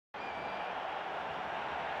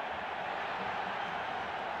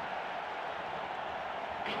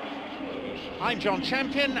I'm John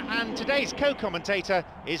Champion, and today's co-commentator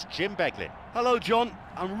is Jim Beglin. Hello, John.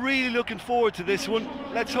 I'm really looking forward to this one.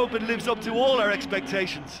 Let's hope it lives up to all our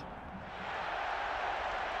expectations.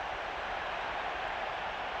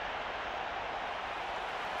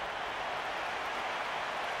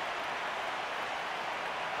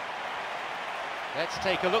 Let's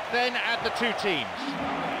take a look then at the two teams.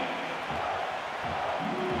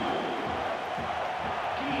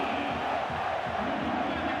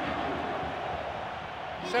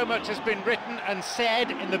 So much has been written and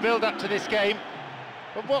said in the build-up to this game,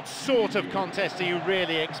 but what sort of contest are you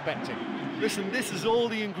really expecting? Listen, this is all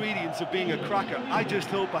the ingredients of being a cracker. I just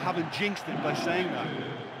hope I haven't jinxed it by saying that.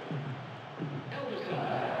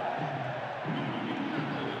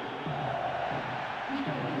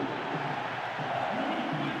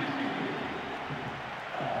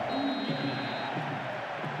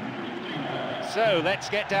 So let's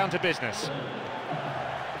get down to business.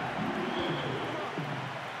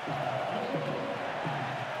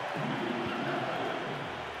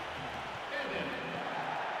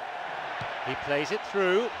 He plays it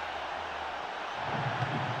through.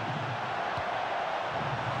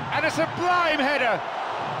 And a sublime header!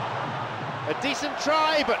 A decent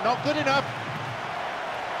try, but not good enough.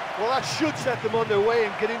 Well, that should set them on their way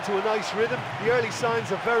and get into a nice rhythm. The early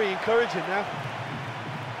signs are very encouraging now.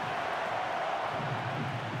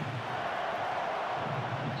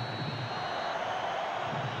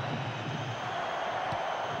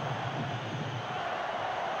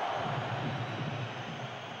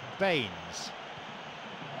 Baines.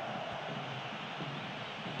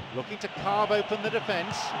 Looking to carve open the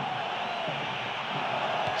defence.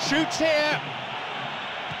 Shoots here.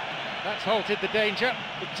 That's halted the danger.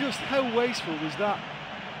 But just how wasteful was that?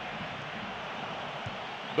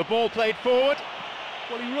 The ball played forward.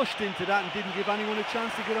 Well, he rushed into that and didn't give anyone a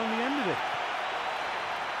chance to get on the end of it.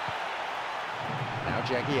 Now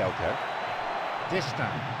Jagielka.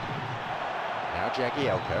 Distan. Now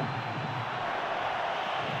Jagielka.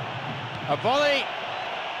 A volley,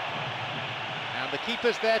 and the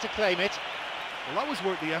keeper's there to claim it. Well, that was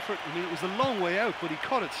worth the effort. I mean, it was a long way out, but he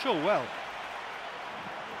caught it so well.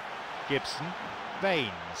 Gibson,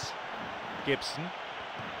 Baines, Gibson,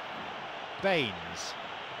 Baines.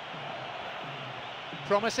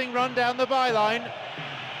 Promising run down the byline.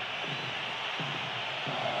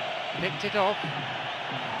 Picked it off.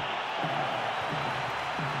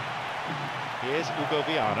 Here's Hugo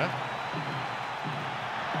Viana.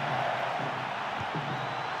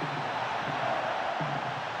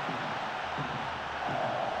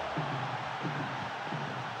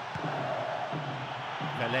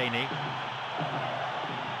 Fellaini.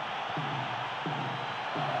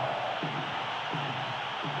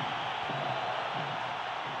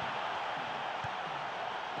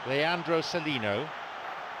 Leandro Salino.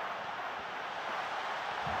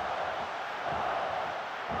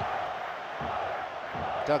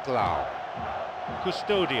 Duglau.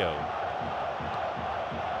 Custodio.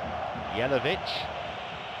 Jelavic.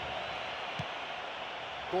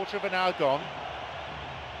 Quarter of an hour gone.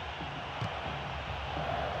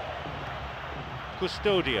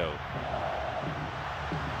 Custodio.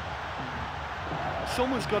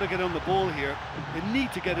 Someone's got to get on the ball here. They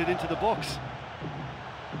need to get it into the box.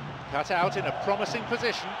 Cut out in a promising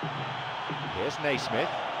position. Here's Naismith.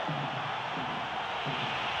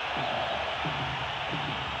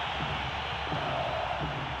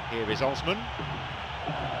 Here is Osman.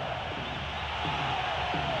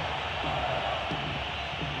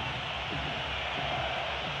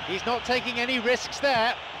 He's not taking any risks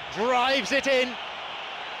there. Drives it in.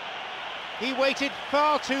 He waited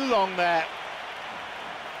far too long there.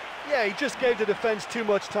 Yeah, he just gave the defence too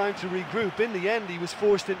much time to regroup. In the end, he was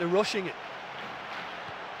forced into rushing it.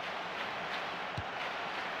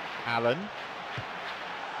 Allen.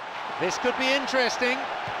 This could be interesting.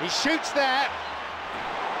 He shoots there.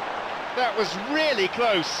 That was really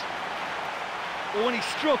close. But when he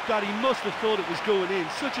struck that, he must have thought it was going in.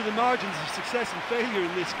 Such are the margins of success and failure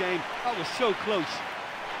in this game. That was so close.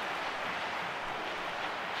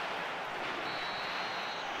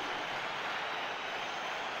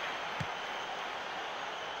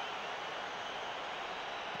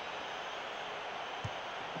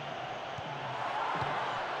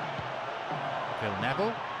 Phil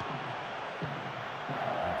Neville.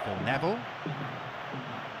 And Phil Neville.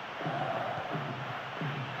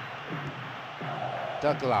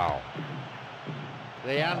 Duglau.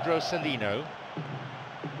 Leandro Salino.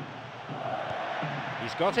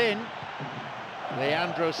 He's got in.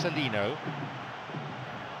 Leandro Salino.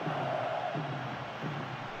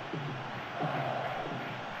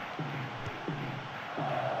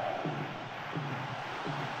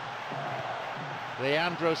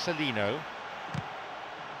 Leandro Salino.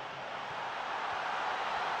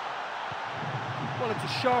 Well, it's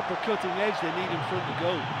a sharper cutting edge they need in front of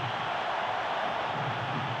goal.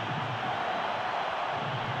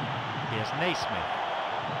 Here's Naismith.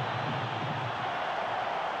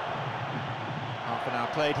 Half an hour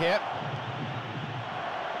played here.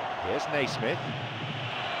 Here's Naismith.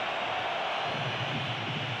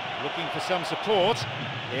 Looking for some support.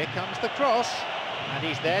 Here comes the cross, and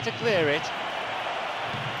he's there to clear it.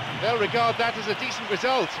 They'll regard that as a decent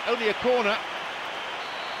result, only a corner.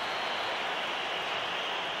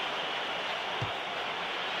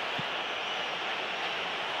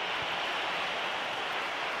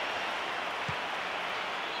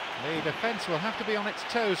 The defence will have to be on its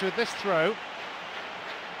toes with this throw.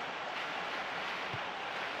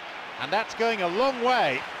 And that's going a long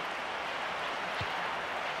way.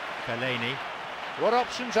 Fellaini. What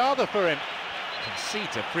options are there for him?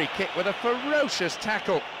 Concedes a free kick with a ferocious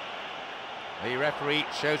tackle. The referee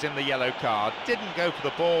shows him the yellow card. Didn't go for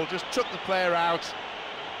the ball, just took the player out.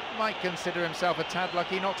 Might consider himself a tad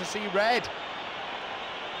lucky not to see red.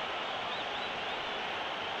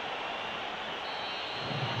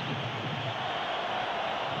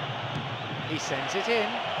 He sends it in.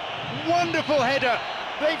 Wonderful header!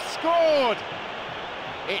 They've scored!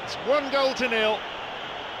 It's 1-0.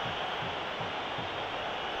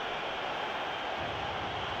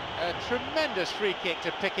 A tremendous free kick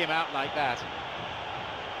to pick him out like that.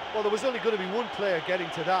 Well, there was only going to be one player getting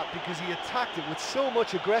to that because he attacked it with so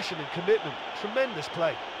much aggression and commitment. Tremendous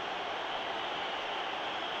play.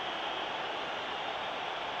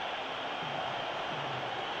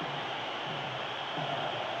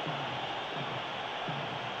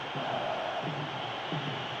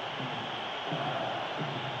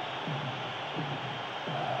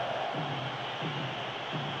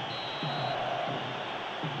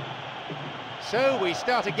 So we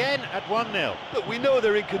start again at 1-0. Look, we know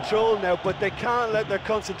they're in control now, but they can't let their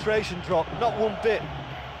concentration drop, not one bit.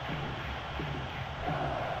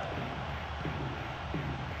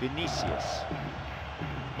 Vinicius.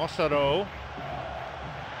 Mossoro.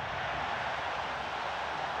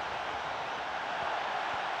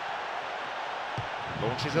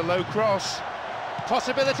 Launches a low cross.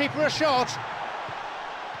 Possibility for a shot.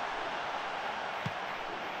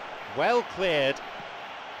 Well cleared.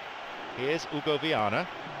 Here's Hugo Viana.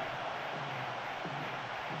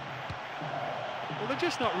 Well, they're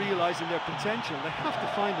just not realising their potential. They have to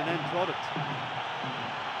find an end product.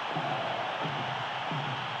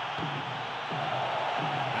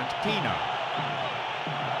 And Pina.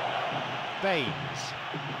 Baines.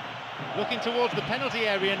 Looking towards the penalty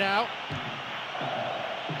area now.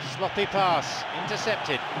 Sloppy pass,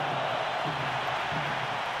 intercepted.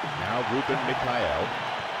 Now Ruben Mikhail.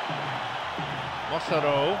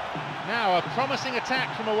 Mossoro. Now a promising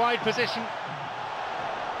attack from a wide position.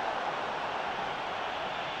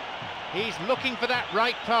 He's looking for that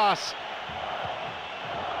right pass.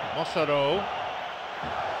 Mossoro.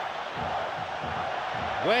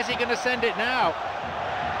 Where's he going to send it now?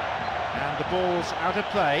 And the ball's out of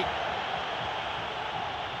play.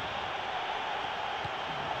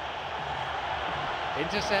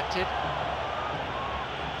 Intercepted.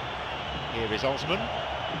 Here is Osman.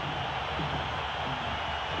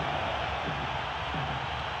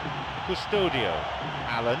 Custodio.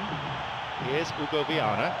 Allen. Here's Hugo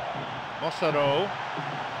Viana. Mossoro.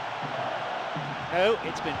 No,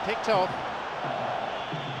 it's been picked off.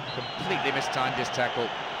 Completely mistimed his tackle.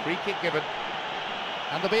 Free kick given.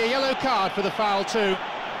 And there'll be a yellow card for the foul too.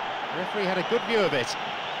 The referee had a good view of it.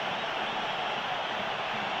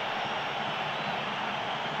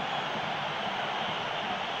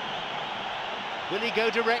 Will he go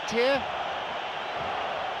direct here?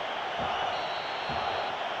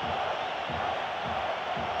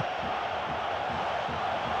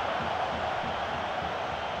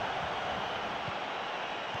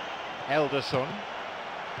 Elderson.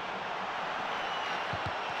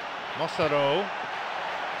 Mossoro.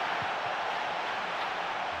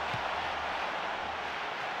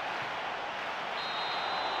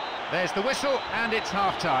 There's the whistle, and it's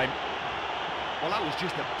half-time. Well, that was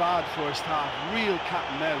just a bad first half, real cat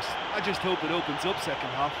and mouse. I just hope it opens up second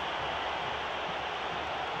half.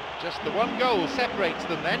 Just the one goal separates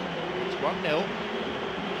them then. It's 1-0.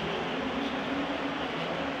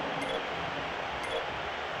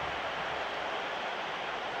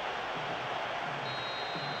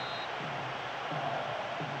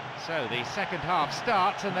 So the second half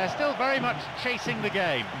starts and they're still very much chasing the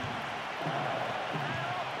game.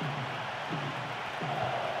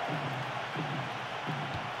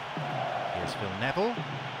 Here's Phil Neville.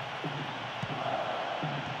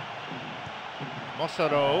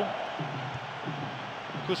 Mossoro.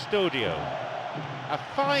 Custodio. A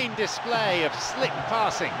fine display of slick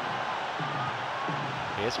passing.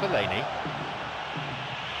 Here's Fellaini.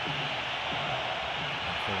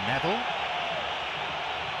 Phil Neville.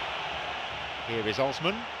 Here is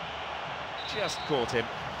Osman. Just caught him.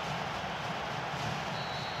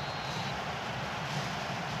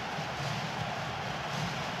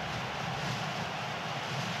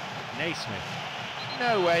 Naismith.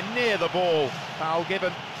 Nowhere near the ball. Foul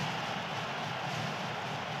given.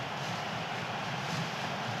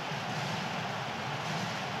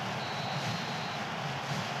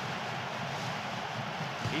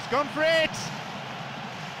 He's gone for it!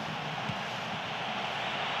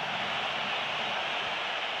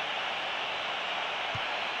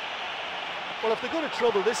 Well, if they're going to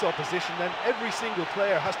trouble this opposition, then every single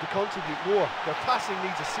player has to contribute more. Their passing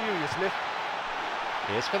needs a serious lift.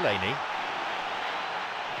 Here's Fellaini.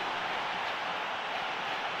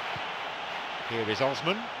 Here is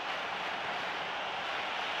Osman.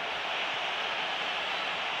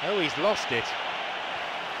 Oh, he's lost it.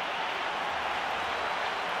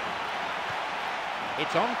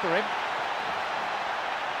 It's on for him.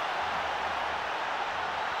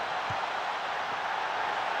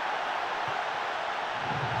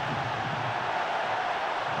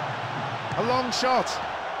 A long shot.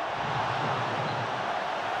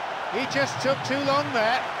 He just took too long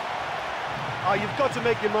there. Oh, you've got to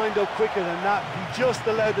make your mind up quicker than that. He just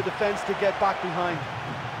allowed the defence to get back behind.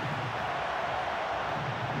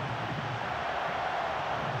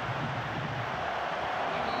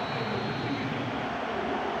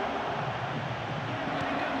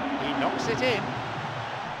 He knocks it in.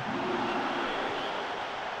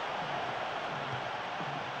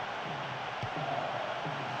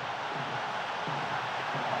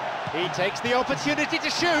 He takes the opportunity to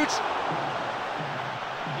shoot.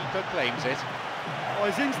 Keeper claims it. Oh,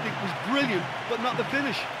 his instinct was brilliant, but not the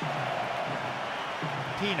finish.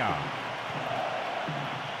 Pina.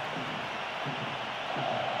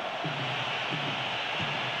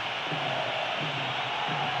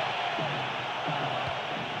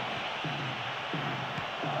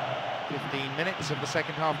 Minutes of the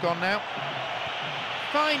second half gone now.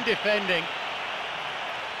 Fine defending.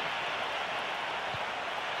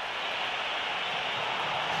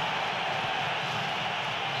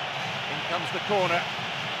 In comes the corner.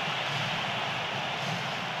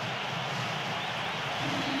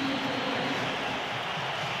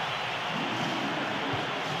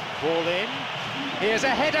 Ball in. Here's a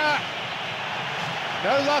header.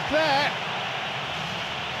 No luck there.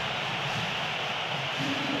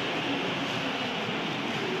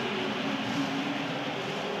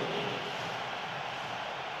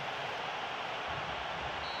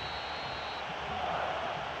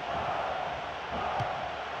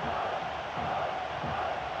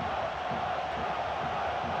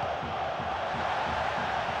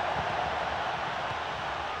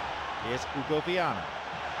 Here's Ugo Viana.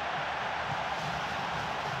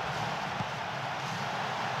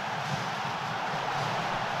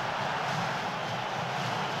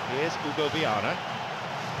 Here's Ugo Viana.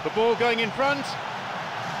 The ball going in front.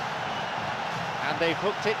 And they've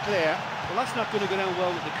hooked it clear. Well, that's not going to go down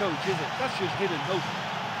well with the coach, is it? That's just hidden hope.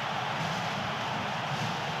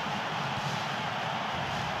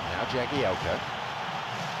 Now Jagielka.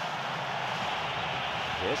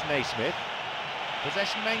 Here's Naismith.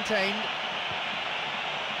 Possession maintained.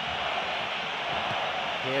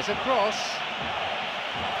 Here's a cross.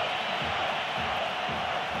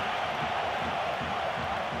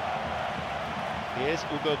 Here's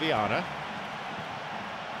Ugo Viana.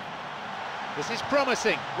 This is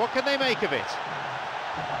promising. What can they make of it?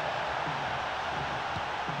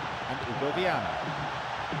 And Ugo Viana.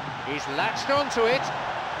 He's latched onto it.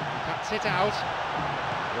 Cuts it out.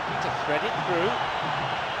 Looking to thread it through.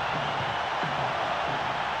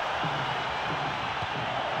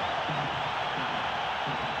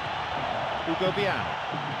 Ugo Viana.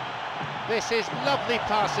 This is lovely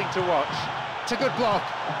passing to watch. It's a good block,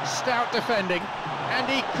 stout defending, and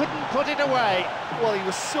he couldn't put it away. Well, he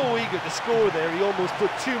was so eager to score there, he almost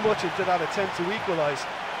put too much into that attempt to equalise.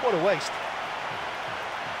 What a waste.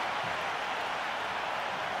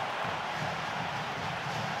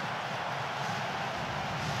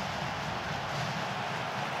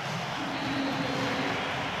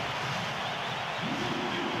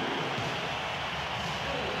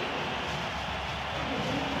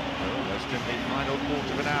 Almost in the final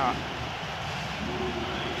quarter of an hour.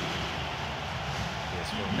 Here's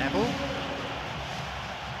Phil Neville.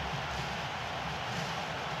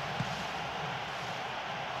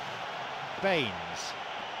 Baines.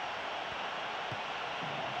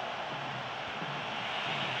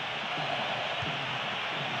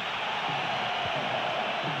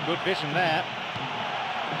 Good vision there.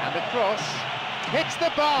 And the cross hits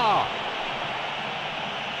the bar.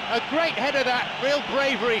 A great header that, real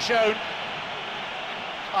bravery shown.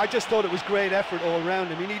 I just thought it was great effort all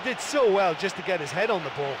round. I mean, he did so well just to get his head on the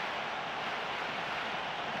ball.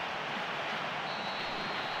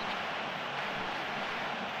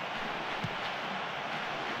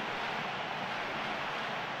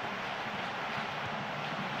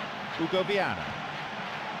 Viana.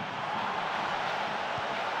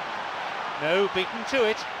 No, beaten to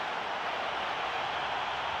it.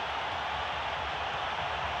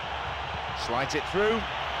 Slides it through.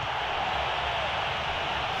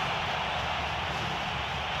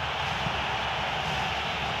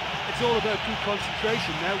 It's all about good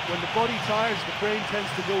concentration now. When the body tires, the brain tends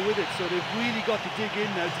to go with it, so they've really got to dig in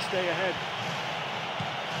now to stay ahead.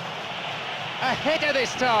 A header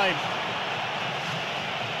this time.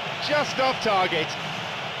 Just off target.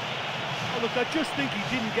 Oh, look, I just think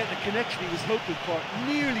he didn't get the connection he was hoping for.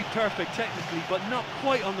 Nearly perfect technically, but not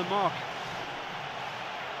quite on the mark.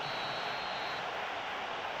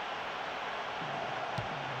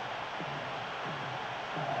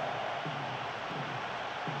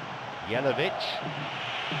 Jelavic.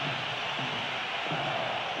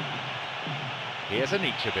 Here's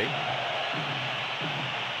Anichebe.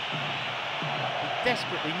 He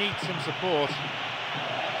desperately needs some support.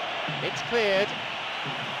 It's cleared.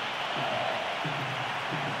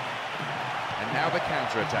 And now the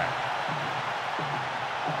counter-attack.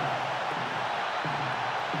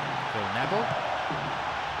 Phil Neville.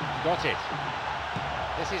 Got it.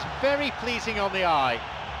 This is very pleasing on the eye.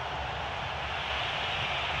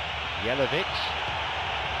 Jelavic.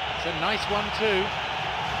 It's a nice one too.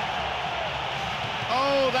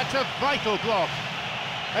 Oh, that's a vital block.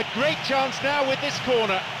 A great chance now with this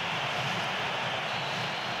corner.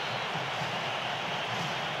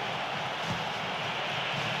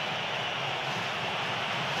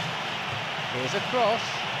 Here's a cross,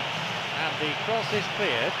 and the cross is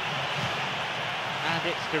cleared, and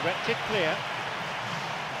it's directed clear.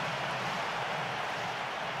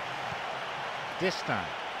 Distan.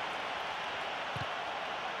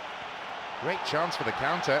 Great chance for the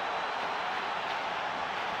counter.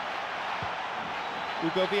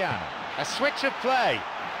 Viana. A switch of play.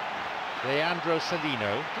 Leandro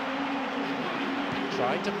Salino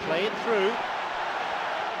tried to play it through.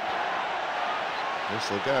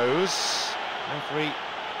 Whistle goes. Referee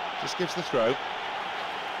just gives the throw.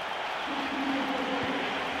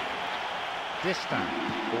 Distan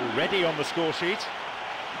already on the score sheet.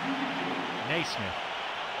 Naismith.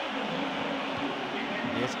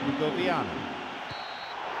 Here's Viana.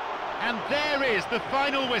 And there is the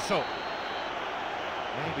final whistle.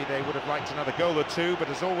 Maybe they would have liked another goal or two, but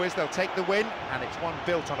as always they'll take the win, and it's one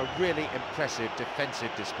built on a really impressive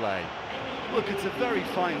defensive display. Look, it's a very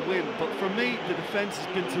fine win, but for me the defence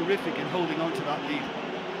has been terrific in holding on to that lead.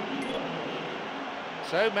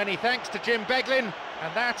 So many thanks to Jim Beglin,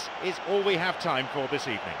 and that is all we have time for this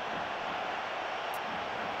evening.